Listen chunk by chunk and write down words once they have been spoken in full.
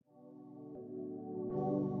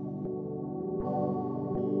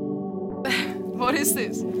What is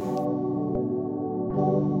this?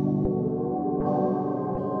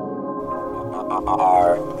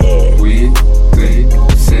 We think,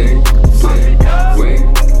 say, play, wait,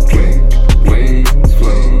 wings,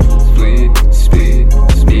 flow, bleed, speed,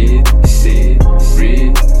 seed,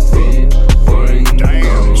 read, boring,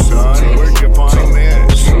 damn, son, where'd you find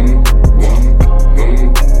this?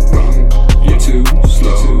 Wrong, you're too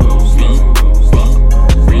slow,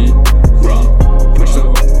 read, wrong, push the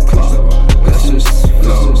clock, let's just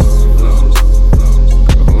flow.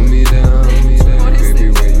 Hold me down, baby,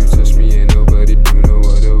 where you touch me ain't nobody do no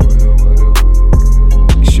other.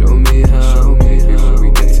 Show me how, we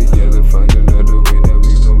get together, find another way that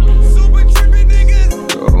we gon' win. Super trippy niggas.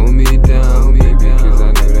 So hold me down, baby, cause I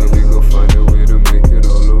know that we gon' find a way to make it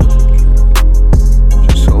all over.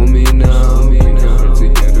 Just hold me now, we can work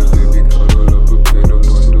together, baby, cuddle up a bit of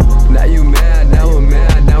wonder. Now you mad, now I'm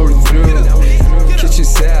mad, now we're through. Kitchen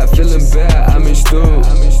sad, feeling bad, I'm in stew.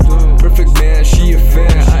 Perfect man, she a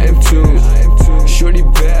fan, I am too. Shorty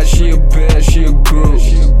bad, she a groove.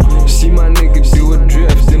 See my nigga do a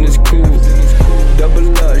drift and it's cool.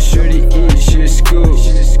 Double up, shorty eat, she a scoop.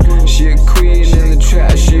 She a queen in the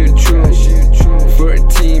trap, she a troop. For a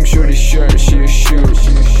team, shorty shirt, she a shoe.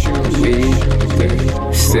 We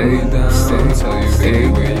stay down, tell you baby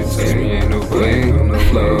where you touch me ain't no bling, no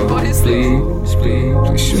flow. Please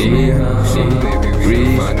show me how, baby we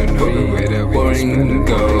can find another way that we can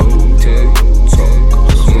go.